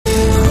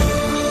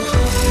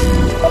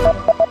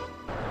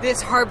This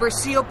harbor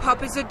seal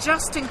pup is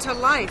adjusting to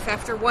life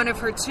after one of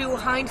her two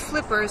hind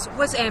flippers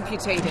was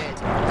amputated.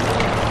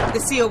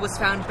 The seal was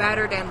found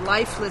battered and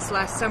lifeless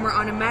last summer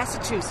on a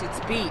Massachusetts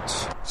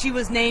beach. She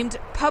was named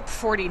Pup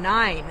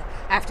 49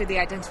 after the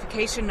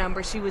identification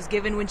number she was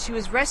given when she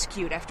was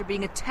rescued after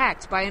being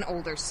attacked by an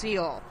older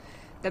seal.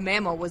 The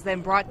mammal was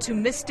then brought to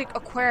Mystic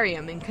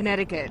Aquarium in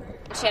Connecticut.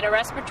 She had a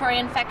respiratory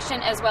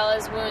infection as well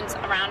as wounds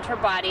around her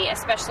body,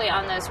 especially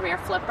on those rear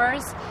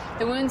flippers.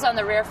 The wounds on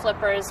the rear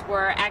flippers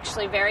were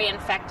actually very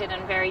infected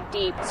and very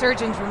deep.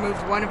 Surgeons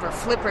removed one of her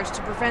flippers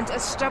to prevent a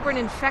stubborn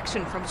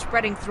infection from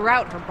spreading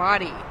throughout her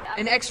body.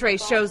 An X-ray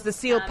shows the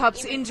seal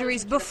pup's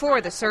injuries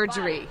before the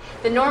surgery.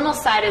 The normal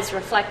side is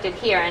reflected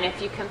here, and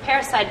if you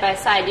compare side by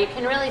side, you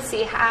can really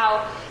see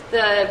how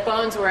the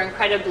bones were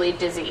incredibly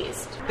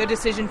diseased. The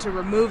decision to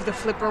remove the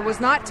flipper was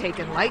not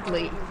taken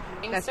lightly.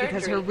 That's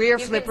because her rear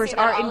flippers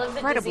are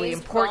incredibly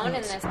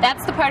important.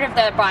 That's the part of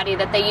the body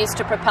that they use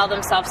to propel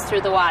themselves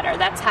through the water.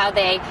 That's how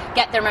they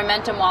get their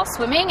momentum while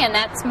swimming, and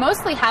that's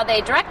mostly how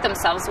they direct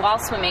themselves while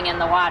swimming in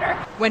the water.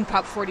 When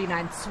Pup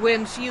 49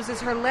 swims, she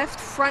uses her left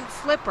front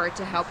flipper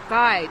to help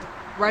guide,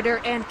 rudder,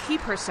 and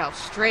keep herself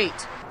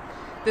straight.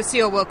 The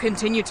seal will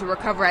continue to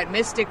recover at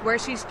Mystic, where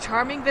she's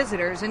charming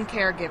visitors and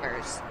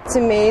caregivers. It's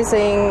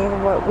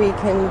amazing what we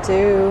can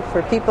do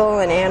for people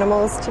and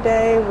animals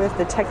today with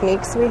the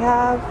techniques we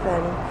have,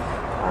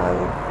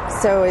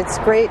 and so it's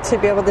great to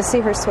be able to see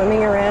her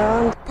swimming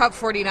around. Pup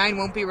 49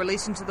 won't be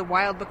released into the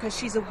wild because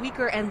she's a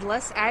weaker and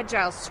less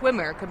agile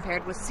swimmer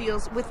compared with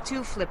seals with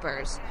two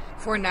flippers.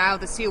 For now,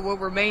 the seal will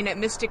remain at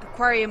Mystic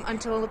Aquarium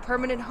until a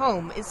permanent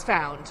home is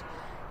found.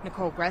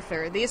 Nicole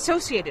Grether, The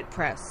Associated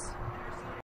Press.